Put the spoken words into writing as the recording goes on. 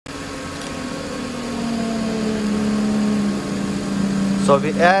So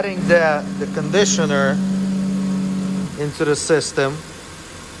we're adding the conditioner into the system.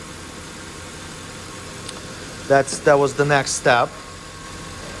 That was the next step.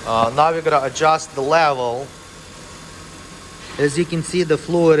 Now we're gonna adjust the level. As you can see, the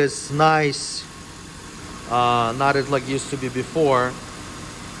fluid is nice, not as like used to be before.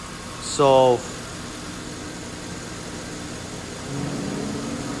 So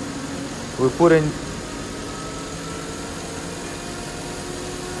we put in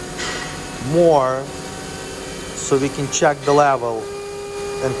more so we can check the level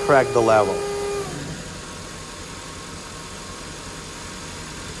and correct the level.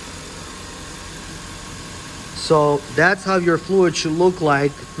 So that's how your fluid should look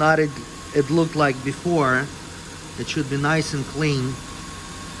like. Not it looked like before. It should be nice and clean.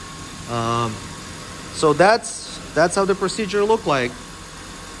 So that's how the procedure looked like.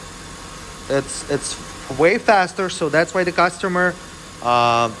 It's way faster, so that's why the customer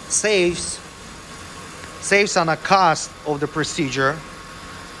saves on a cost of the procedure.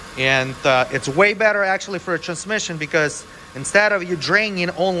 And it's way better actually for a transmission, because instead of you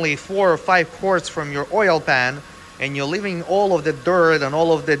draining only 4 or 5 quarts from your oil pan and you're leaving all of the dirt and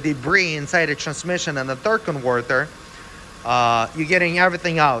all of the debris inside the transmission and the torque converter, you're getting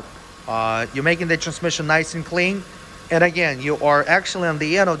everything out. You're making the transmission nice and clean. And again, you are actually, on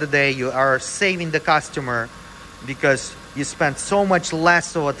the end of the day, you are saving the customer, because you spent so much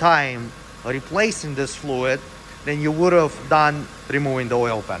less of a time replacing this fluid than you would have done removing the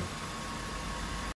oil pan.